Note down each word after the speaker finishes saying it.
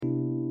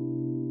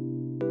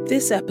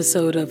This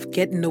episode of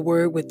Get in the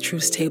Word with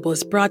Truth Table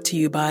is brought to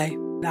you by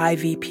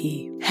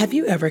IVP. Have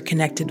you ever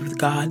connected with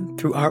God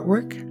through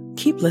artwork?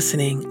 Keep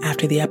listening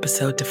after the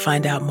episode to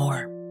find out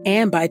more.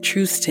 And by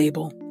Truth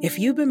Table. If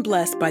you've been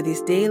blessed by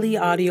these daily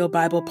audio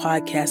Bible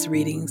podcast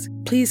readings,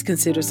 please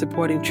consider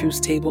supporting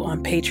Truth Table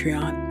on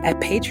Patreon at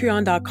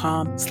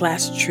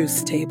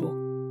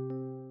patreon.com/truthstable.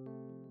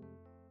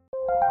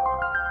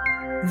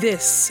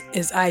 This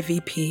is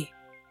IVP.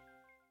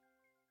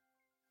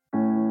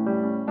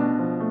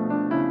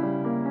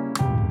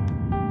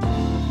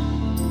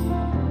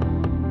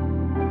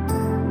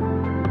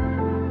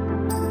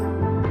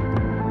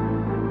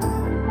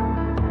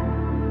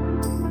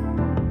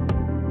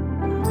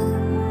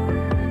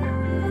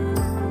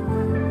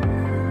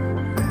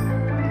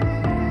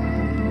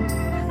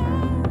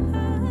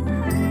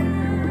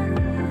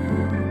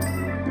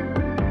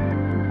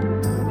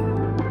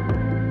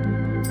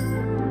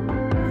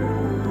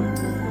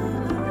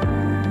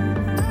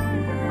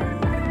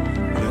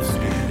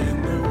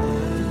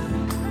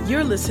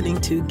 You're listening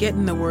to Get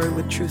in the Word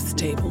with Truth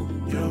Table.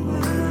 Your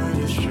word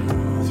is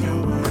truth,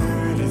 your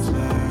word is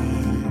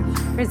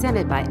life.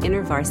 Presented by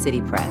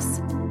InterVarsity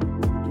Press.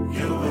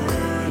 Your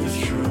word is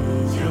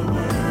truth, your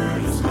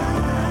word is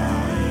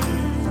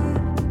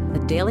life. A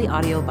daily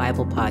audio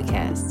Bible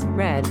podcast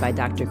read by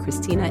Dr.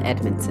 Christina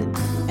Edmondson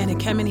And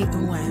Ekemini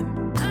Uwan.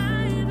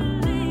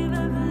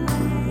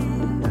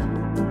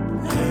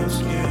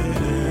 Let's get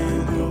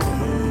in the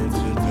word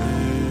today.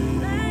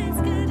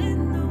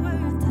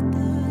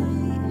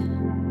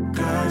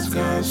 God's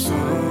got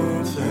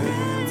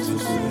something to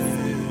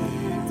say.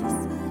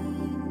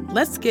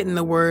 Let's get in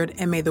the Word,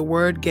 and may the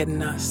Word get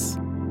in us.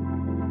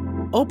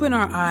 Open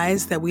our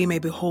eyes that we may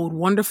behold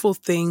wonderful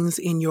things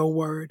in your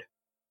Word.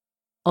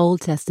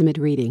 Old Testament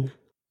reading,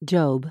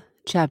 Job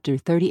chapter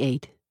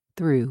 38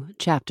 through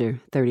chapter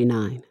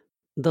 39.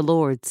 The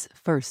Lord's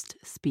first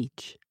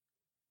speech.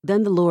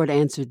 Then the Lord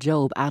answered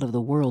Job out of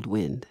the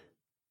whirlwind.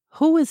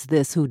 Who is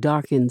this who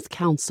darkens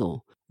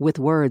counsel with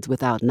words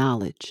without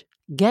knowledge?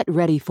 Get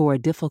ready for a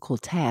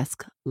difficult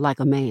task like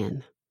a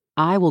man.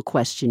 I will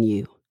question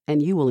you,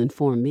 and you will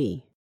inform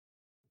me.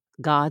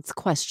 God's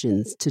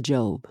questions to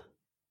Job.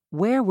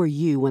 Where were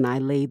you when I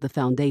laid the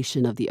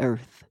foundation of the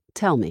earth?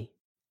 Tell me,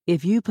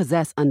 if you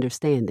possess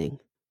understanding,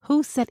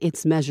 who set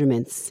its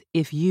measurements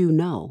if you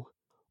know?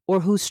 Or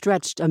who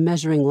stretched a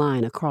measuring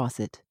line across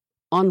it?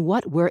 On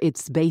what were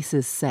its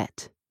bases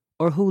set?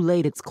 Or who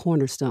laid its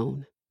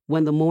cornerstone?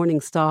 When the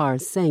morning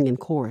stars sang in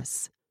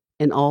chorus,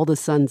 and all the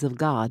sons of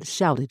God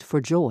shouted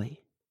for joy?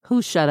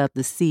 Who shut up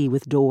the sea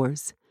with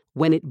doors,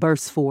 when it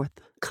burst forth,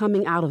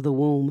 coming out of the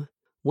womb?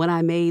 When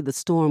I made the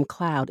storm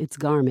cloud its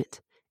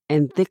garment,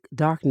 and thick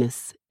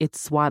darkness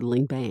its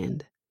swaddling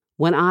band?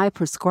 When I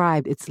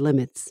prescribed its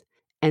limits,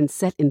 and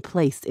set in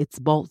place its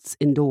bolts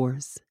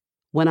indoors?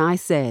 When I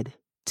said,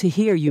 to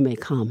here you may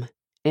come,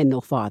 and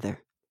no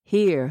farther.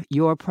 Here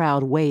your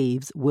proud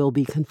waves will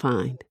be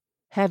confined.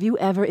 Have you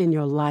ever in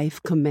your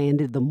life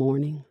commanded the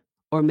morning,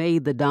 or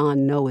made the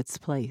dawn know its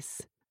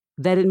place,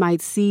 that it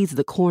might seize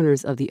the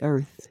corners of the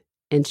earth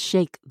and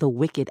shake the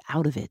wicked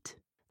out of it?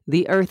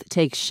 The earth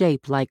takes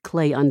shape like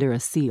clay under a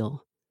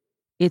seal.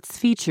 Its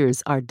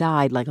features are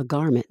dyed like a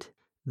garment.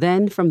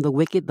 Then from the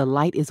wicked the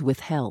light is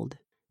withheld,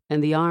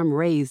 and the arm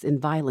raised in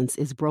violence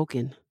is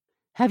broken.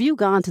 Have you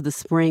gone to the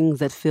springs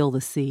that fill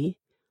the sea,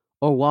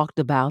 or walked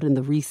about in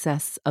the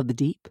recess of the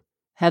deep?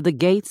 Have the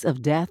gates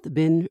of death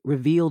been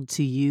revealed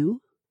to you?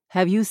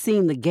 Have you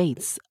seen the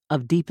gates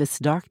of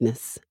deepest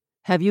darkness?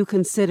 Have you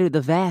considered the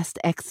vast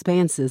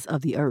expanses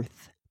of the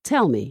earth?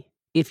 Tell me,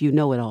 if you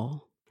know it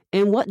all.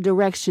 In what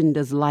direction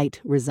does light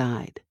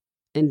reside?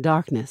 In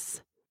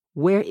darkness,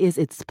 where is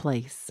its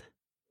place?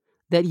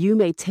 That you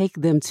may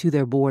take them to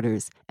their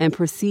borders and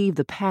perceive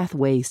the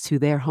pathways to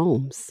their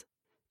homes.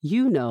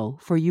 You know,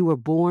 for you were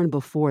born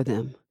before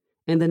them,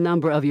 and the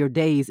number of your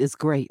days is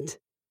great.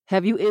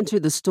 Have you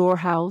entered the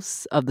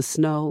storehouse of the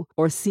snow,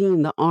 or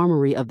seen the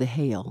armory of the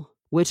hail,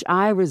 which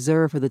I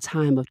reserve for the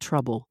time of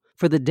trouble,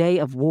 for the day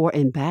of war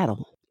and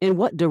battle? In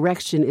what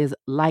direction is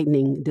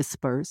lightning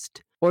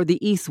dispersed, or the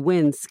east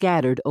wind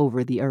scattered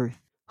over the earth?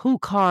 Who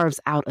carves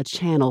out a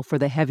channel for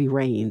the heavy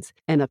rains,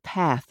 and a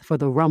path for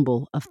the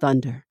rumble of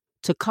thunder,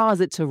 to cause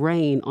it to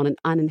rain on an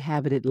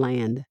uninhabited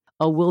land,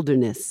 a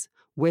wilderness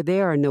where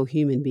there are no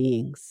human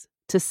beings,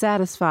 to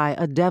satisfy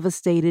a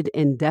devastated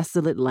and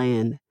desolate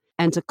land,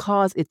 and to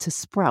cause it to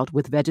sprout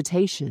with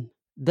vegetation?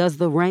 Does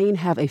the rain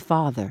have a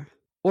father,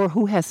 or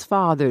who has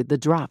fathered the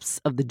drops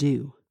of the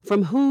dew?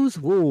 From whose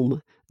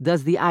womb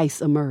does the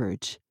ice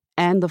emerge,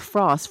 and the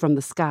frost from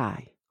the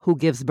sky? Who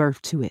gives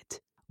birth to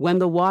it? When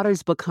the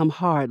waters become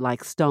hard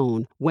like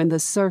stone, when the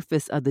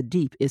surface of the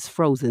deep is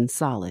frozen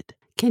solid,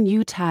 can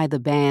you tie the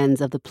bands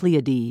of the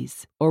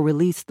Pleiades, or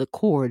release the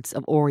cords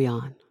of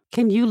Orion?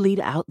 Can you lead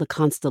out the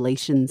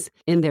constellations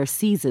in their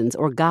seasons,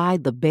 or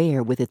guide the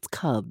bear with its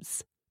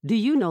cubs? Do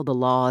you know the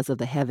laws of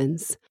the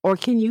heavens, or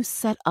can you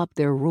set up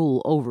their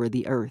rule over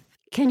the earth?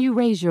 Can you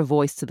raise your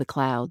voice to the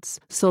clouds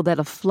so that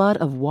a flood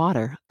of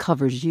water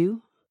covers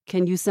you?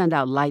 Can you send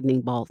out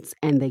lightning bolts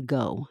and they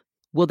go,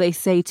 Will they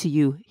say to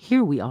you,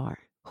 "Here we are"?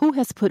 Who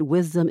has put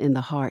wisdom in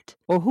the heart,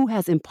 or who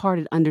has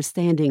imparted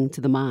understanding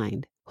to the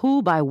mind?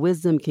 Who by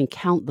wisdom can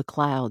count the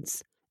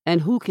clouds,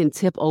 and who can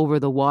tip over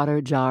the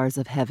water jars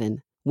of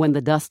heaven when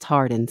the dust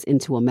hardens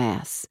into a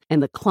mass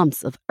and the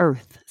clumps of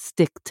earth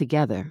stick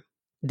together?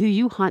 Do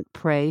you hunt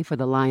prey for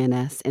the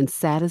lioness and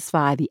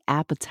satisfy the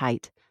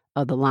appetite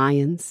of the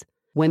lions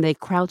when they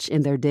crouch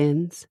in their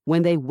dens,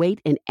 when they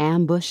wait in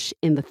ambush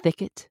in the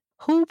thicket?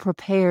 Who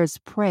prepares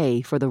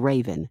prey for the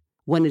raven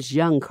when its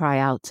young cry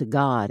out to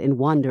God and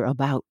wander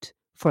about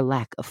for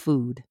lack of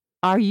food?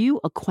 Are you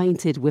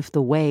acquainted with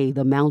the way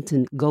the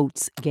mountain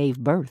goats gave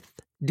birth?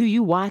 Do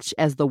you watch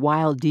as the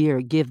wild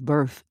deer give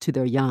birth to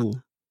their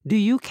young? Do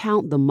you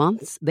count the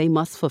months they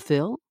must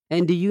fulfill?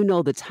 And do you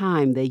know the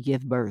time they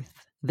give birth?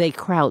 They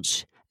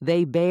crouch,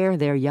 they bear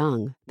their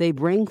young, they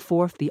bring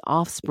forth the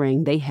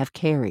offspring they have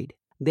carried.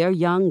 Their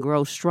young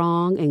grow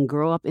strong and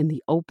grow up in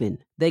the open.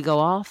 They go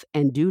off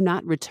and do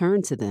not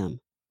return to them.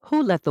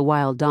 Who let the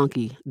wild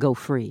donkey go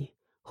free?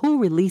 Who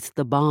released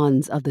the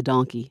bonds of the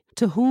donkey,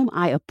 to whom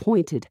I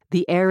appointed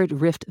the arid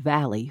rift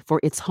valley for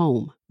its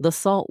home, the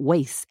salt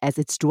wastes as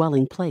its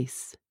dwelling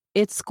place?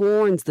 It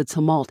scorns the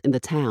tumult in the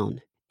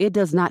town. It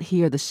does not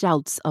hear the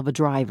shouts of a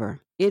driver.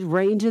 It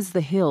ranges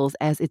the hills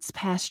as its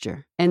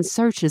pasture and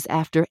searches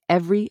after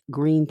every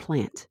green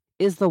plant.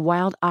 Is the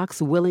wild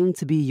ox willing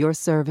to be your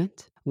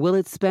servant? Will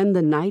it spend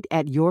the night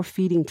at your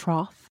feeding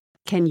trough?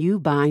 Can you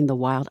bind the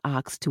wild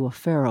ox to a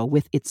furrow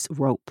with its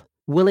rope?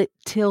 Will it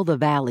till the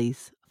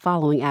valleys,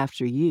 following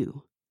after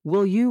you?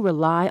 Will you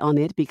rely on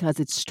it because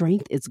its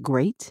strength is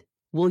great?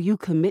 Will you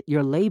commit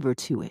your labor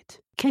to it?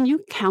 Can you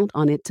count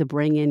on it to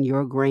bring in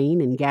your grain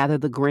and gather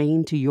the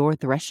grain to your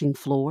threshing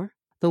floor?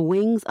 The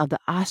wings of the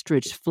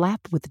ostrich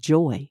flap with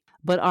joy,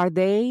 but are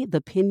they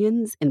the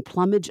pinions and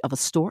plumage of a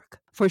stork?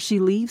 For she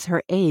leaves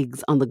her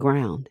eggs on the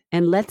ground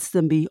and lets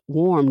them be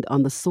warmed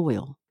on the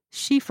soil.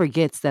 She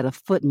forgets that a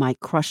foot might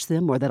crush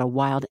them or that a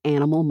wild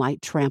animal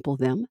might trample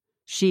them.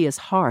 She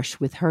is harsh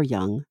with her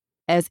young,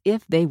 as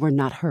if they were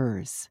not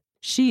hers.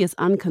 She is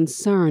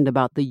unconcerned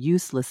about the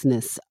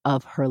uselessness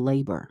of her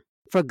labor.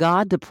 For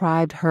God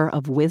deprived her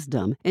of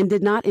wisdom and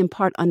did not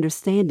impart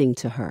understanding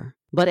to her.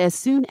 But as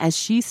soon as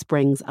she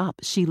springs up,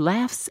 she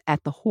laughs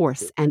at the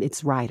horse and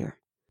its rider.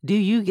 Do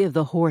you give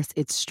the horse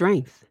its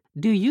strength?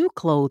 Do you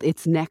clothe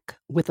its neck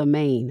with a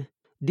mane?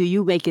 Do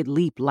you make it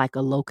leap like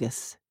a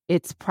locust?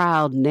 Its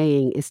proud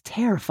neighing is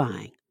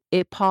terrifying.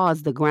 It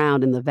paws the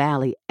ground in the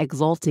valley,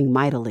 exulting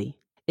mightily.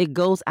 It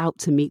goes out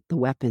to meet the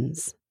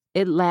weapons.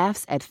 It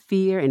laughs at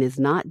fear and is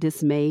not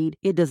dismayed.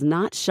 It does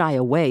not shy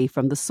away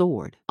from the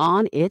sword.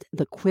 On it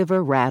the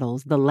quiver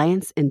rattles, the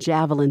lance and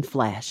javelin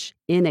flash.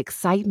 In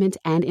excitement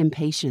and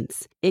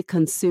impatience, it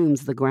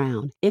consumes the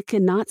ground. It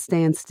cannot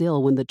stand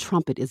still when the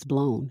trumpet is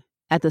blown.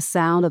 At the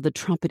sound of the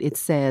trumpet it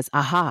says,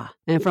 "Aha!"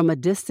 And from a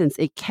distance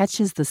it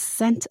catches the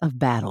scent of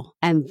battle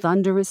and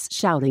thunderous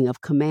shouting of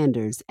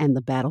commanders and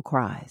the battle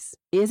cries.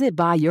 Is it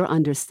by your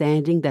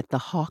understanding that the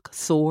hawk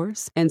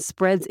soars and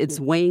spreads its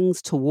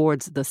wings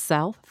towards the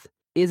south?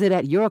 Is it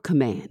at your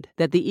command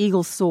that the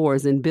eagle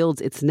soars and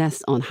builds its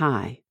nest on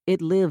high? It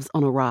lives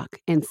on a rock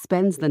and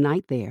spends the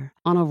night there,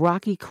 on a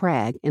rocky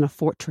crag in a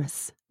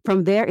fortress.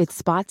 From there it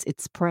spots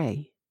its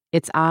prey.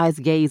 Its eyes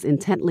gaze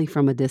intently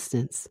from a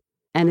distance,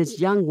 and its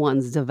young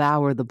ones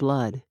devour the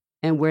blood.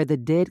 And where the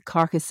dead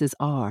carcasses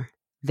are,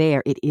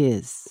 there it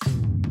is.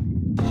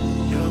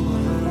 Your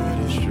word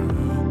is true.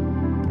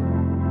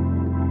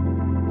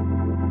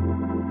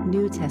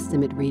 New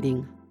Testament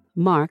reading.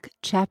 Mark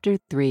chapter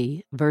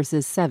 3,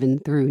 verses 7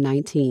 through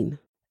 19.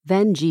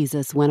 Then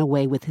Jesus went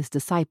away with his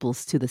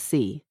disciples to the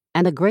sea,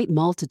 and a great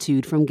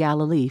multitude from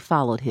Galilee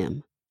followed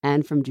him,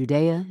 and from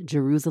Judea,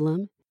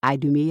 Jerusalem,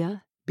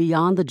 Idumea,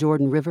 beyond the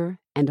Jordan River,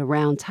 and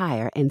around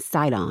Tyre and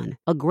Sidon.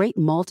 A great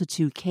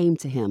multitude came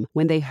to him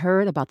when they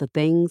heard about the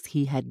things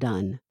he had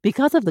done.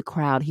 Because of the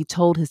crowd, he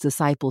told his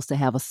disciples to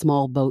have a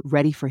small boat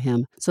ready for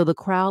him, so the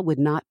crowd would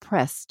not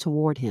press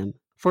toward him.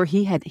 For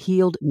he had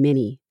healed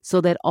many,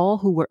 so that all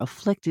who were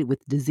afflicted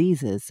with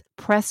diseases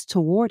pressed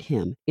toward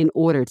him in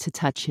order to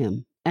touch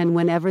him. And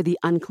whenever the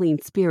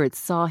unclean spirits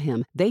saw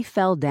him, they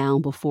fell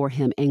down before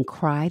him and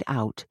cried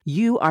out,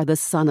 "You are the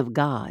Son of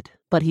God."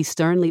 But he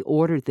sternly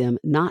ordered them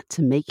not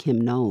to make him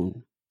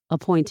known.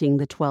 Appointing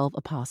the 12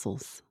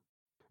 apostles.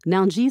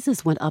 Now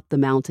Jesus went up the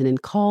mountain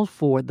and called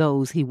for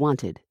those he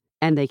wanted,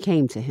 and they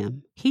came to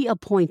him. He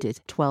appointed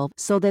 12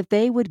 so that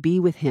they would be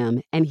with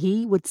him, and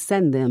he would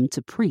send them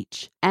to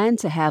preach and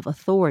to have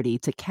authority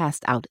to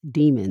cast out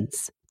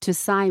demons. To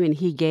Simon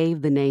he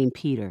gave the name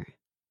Peter.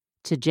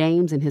 To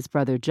James and his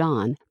brother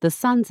John, the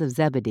sons of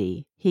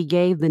Zebedee, he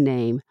gave the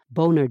name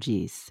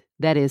Boanerges,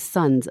 that is,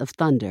 sons of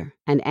thunder,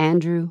 and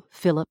Andrew,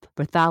 Philip,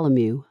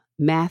 Bartholomew,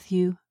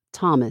 Matthew,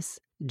 Thomas,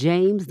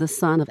 James the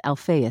son of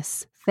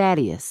Alphaeus,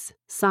 Thaddeus,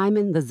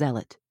 Simon the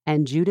Zealot,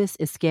 and Judas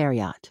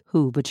Iscariot,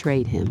 who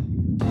betrayed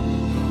him.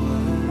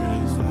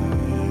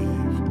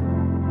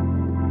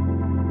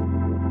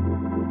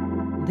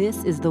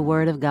 This is the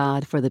word of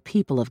God for the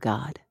people of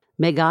God.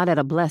 May God add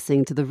a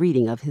blessing to the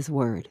reading of his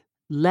word.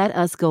 Let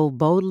us go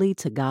boldly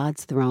to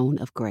God's throne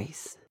of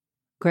grace.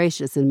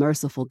 Gracious and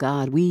merciful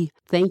God, we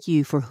thank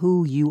you for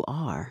who you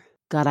are.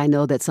 God, I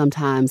know that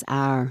sometimes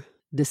our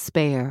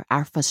despair,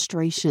 our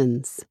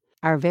frustrations,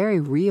 our very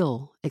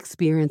real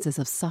experiences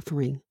of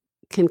suffering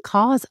can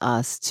cause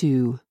us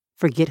to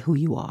forget who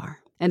you are.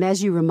 And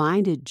as you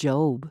reminded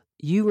Job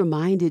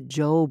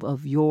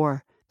of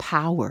your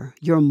power,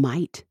 your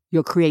might,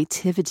 your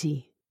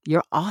creativity,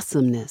 your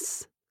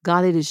awesomeness.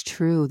 God, it is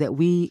true that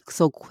we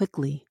so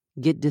quickly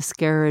get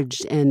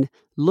discouraged and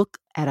look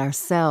at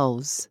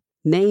ourselves,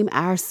 name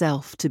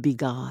ourselves to be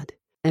God,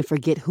 and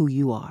forget who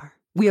you are.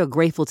 We are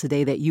grateful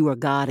today that you are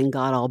God and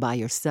God all by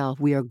yourself.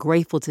 We are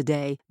grateful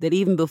today that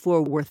even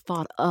before we're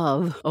thought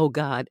of, oh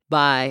God,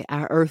 by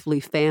our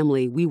earthly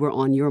family, we were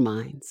on your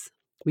minds.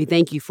 We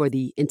thank you for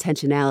the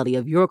intentionality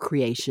of your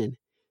creation.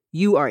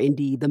 You are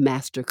indeed the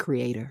master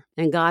creator.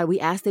 And God, we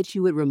ask that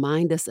you would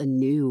remind us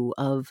anew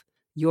of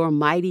your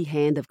mighty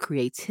hand of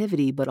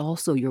creativity, but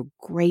also your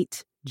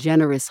great,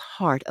 generous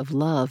heart of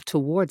love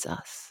towards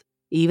us.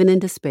 Even in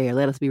despair,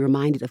 let us be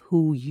reminded of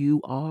who you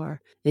are.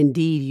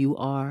 Indeed, you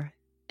are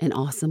an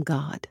awesome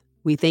God.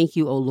 We thank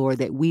you, O Lord,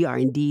 that we are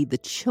indeed the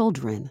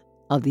children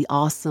of the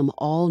awesome,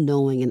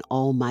 all-knowing, and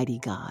almighty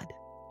God.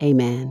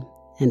 Amen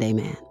and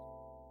amen.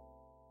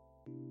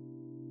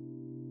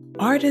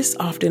 Artists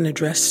often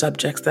address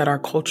subjects that our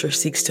culture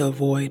seeks to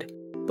avoid,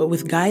 but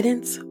with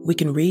guidance, we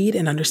can read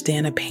and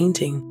understand a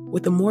painting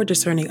with a more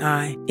discerning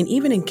eye and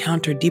even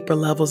encounter deeper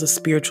levels of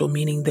spiritual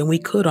meaning than we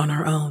could on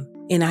our own.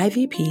 In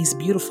IVP's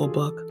beautiful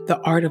book, The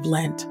Art of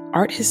Lent,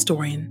 art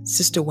historian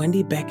Sister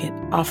Wendy Beckett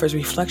offers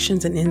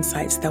reflections and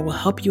insights that will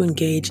help you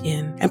engage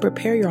in and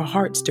prepare your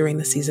hearts during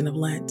the season of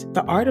Lent.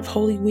 The Art of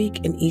Holy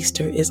Week and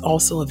Easter is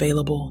also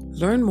available.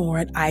 Learn more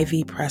at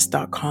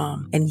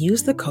ivpress.com and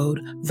use the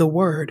code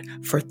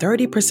THEWORD for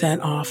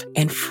 30% off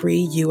and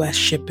free U.S.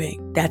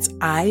 shipping. That's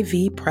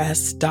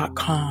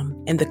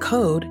ivpress.com and the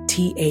code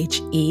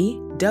THEWORD.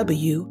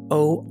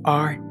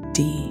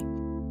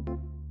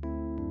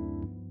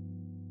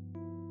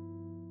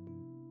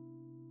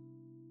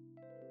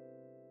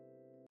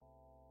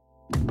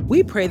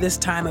 We pray this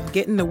time of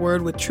Getting the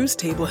Word with Truth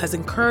Table has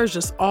encouraged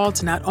us all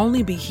to not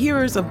only be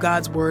hearers of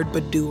God's Word,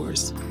 but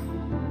doers.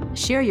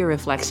 Share your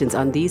reflections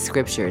on these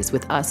scriptures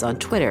with us on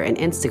Twitter and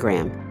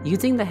Instagram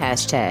using the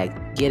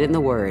hashtag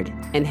 #GetInTheWord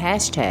and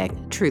hashtag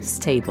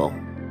 #TruthsTable.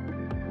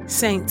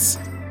 Saints,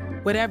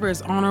 whatever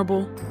is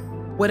honorable,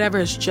 whatever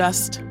is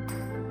just,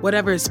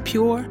 whatever is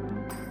pure,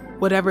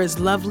 whatever is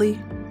lovely,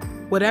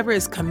 whatever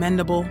is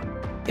commendable,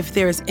 if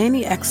there is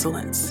any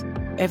excellence,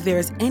 if there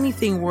is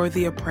anything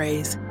worthy of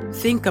praise,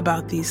 think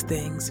about these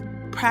things,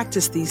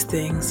 practice these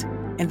things,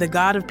 and the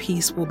God of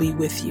peace will be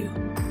with you.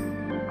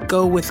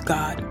 Go with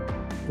God.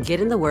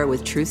 Get in the Word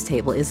with Truth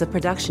Table is a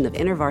production of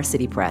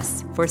InterVarsity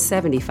Press. For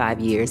 75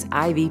 years,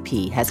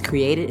 IVP has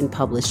created and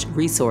published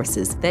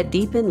resources that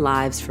deepen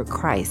lives for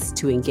Christ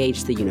to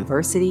engage the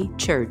university,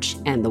 church,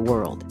 and the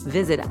world.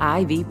 Visit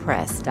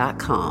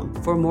ivpress.com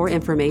for more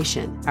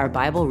information. Our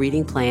Bible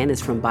reading plan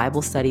is from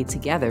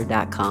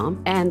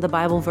BibleStudyTogether.com, and the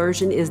Bible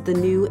version is the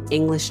New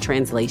English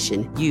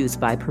translation used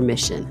by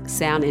permission.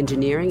 Sound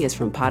engineering is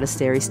from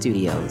Podastery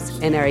Studios,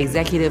 and our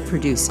executive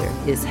producer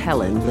is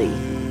Helen Lee.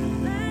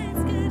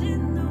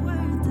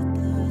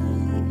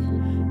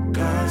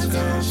 God's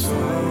got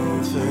so